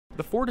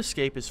The Ford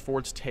Escape is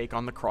Ford's take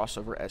on the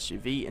crossover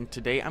SUV, and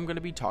today I'm going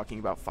to be talking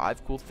about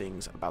 5 cool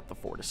things about the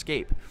Ford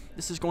Escape.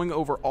 This is going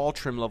over all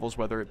trim levels,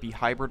 whether it be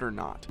hybrid or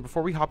not.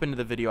 Before we hop into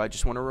the video, I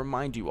just want to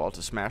remind you all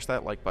to smash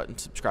that like button,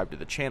 subscribe to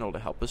the channel to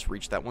help us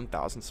reach that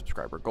 1,000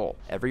 subscriber goal.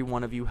 Every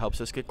one of you helps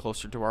us get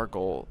closer to our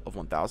goal of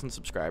 1,000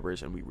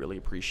 subscribers, and we really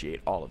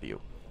appreciate all of you.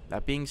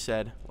 That being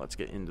said, let's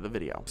get into the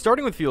video.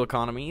 Starting with fuel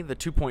economy, the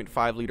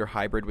 2.5-liter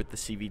hybrid with the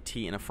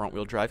CVT in a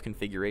front-wheel drive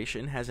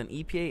configuration has an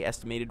EPA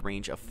estimated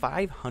range of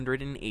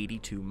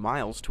 582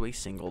 miles to a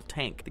single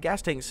tank. The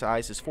gas tank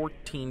size is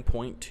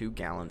 14.2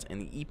 gallons,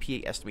 and the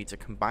EPA estimates a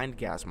combined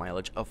gas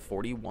mileage of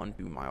 41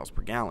 miles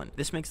per gallon.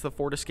 This makes the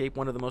Ford Escape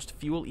one of the most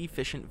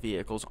fuel-efficient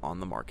vehicles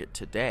on the market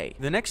today.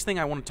 The next thing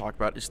I want to talk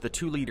about is the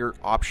 2-liter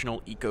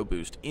optional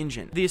EcoBoost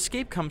engine. The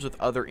Escape comes with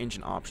other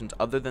engine options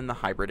other than the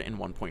hybrid and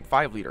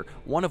 1.5-liter,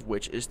 one of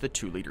which is the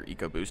 2-liter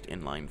EcoBoost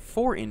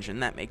inline-4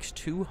 engine that makes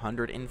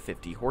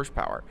 250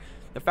 horsepower.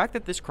 The fact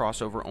that this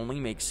crossover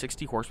only makes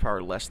 60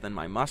 horsepower less than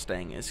my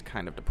Mustang is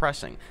kind of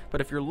depressing, but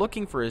if you're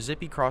looking for a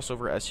zippy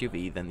crossover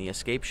SUV, then the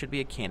Escape should be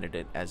a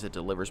candidate as it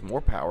delivers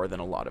more power than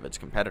a lot of its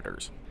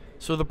competitors.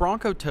 So the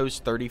Bronco tows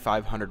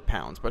 3,500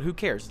 pounds, but who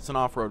cares? It's an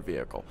off-road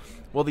vehicle.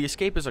 Well, the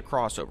Escape is a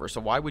crossover,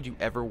 so why would you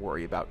ever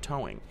worry about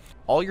towing?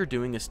 All you're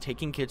doing is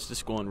taking kids to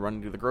school and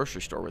running to the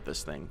grocery store with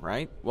this thing,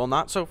 right? Well,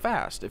 not so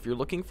fast. If you're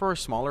looking for a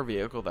smaller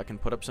vehicle that can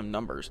put up some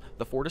numbers,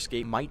 the Ford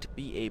Escape might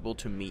be able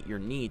to meet your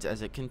needs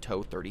as it can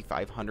tow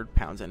 3,500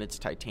 pounds in its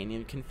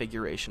titanium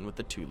configuration with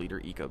the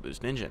 2-liter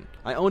EcoBoost engine.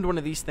 I owned one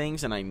of these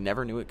things and I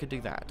never knew it could do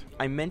that.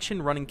 I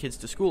mentioned running kids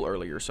to school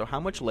earlier, so how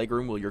much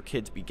legroom will your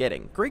kids be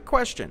getting? Great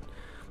question!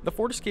 The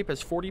Ford Escape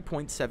has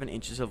 40.7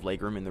 inches of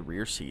legroom in the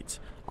rear seats.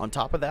 On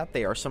top of that,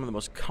 they are some of the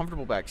most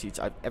comfortable back seats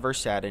I've ever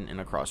sat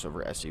in a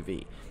crossover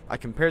SUV. I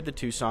compared the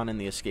Tucson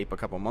and the Escape a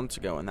couple months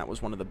ago, and that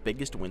was one of the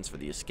biggest wins for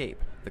the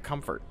Escape, the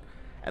comfort.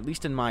 At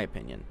least in my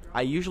opinion.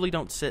 I usually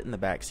don't sit in the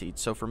back seat,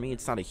 so for me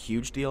it's not a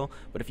huge deal,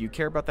 but if you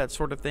care about that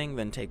sort of thing,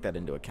 then take that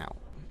into account.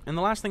 And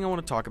the last thing I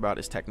want to talk about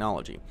is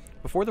technology.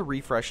 Before the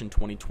refresh in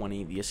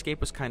 2020, the Escape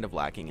was kind of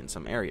lacking in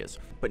some areas,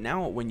 but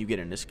now when you get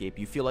an Escape,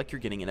 you feel like you're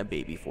getting in a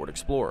baby Ford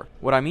Explorer.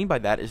 What I mean by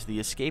that is the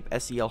Escape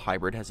SEL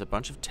Hybrid has a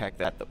bunch of tech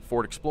that the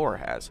Ford Explorer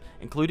has,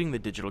 including the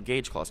digital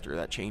gauge cluster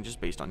that changes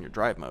based on your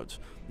drive modes.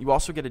 You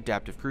also get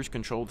adaptive cruise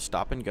control with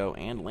stop and go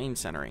and lane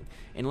centering.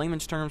 In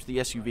layman's terms, the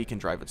SUV can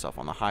drive itself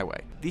on the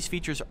highway. These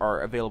features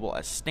are available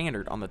as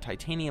standard on the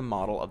titanium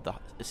model of the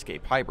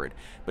Escape Hybrid,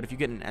 but if you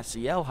get an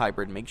SEL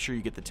Hybrid, make sure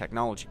you get the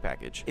technology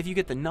package. If you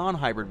get the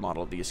non-hybrid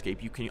model of the Escape,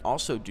 you can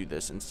also do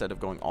this instead of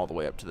going all the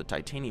way up to the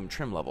titanium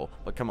trim level,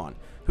 but come on,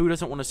 who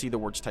doesn't want to see the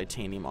words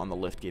titanium on the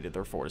liftgate of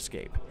their Ford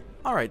Escape?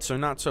 Alright, so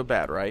not so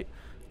bad, right?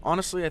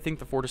 Honestly, I think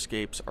the Ford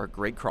Escapes are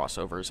great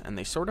crossovers, and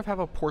they sort of have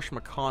a Porsche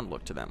Macan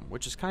look to them,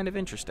 which is kind of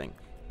interesting.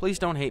 Please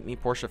don't hate me,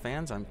 Porsche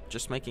fans, I'm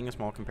just making a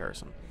small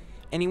comparison.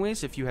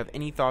 Anyways, if you have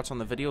any thoughts on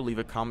the video, leave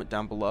a comment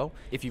down below.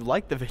 If you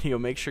liked the video,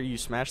 make sure you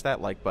smash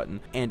that like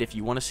button, and if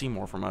you want to see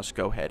more from us,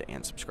 go ahead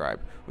and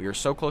subscribe. We are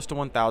so close to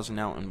 1,000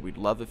 now, and we'd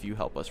love if you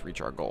help us reach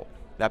our goal.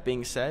 That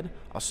being said,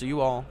 I'll see you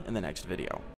all in the next video.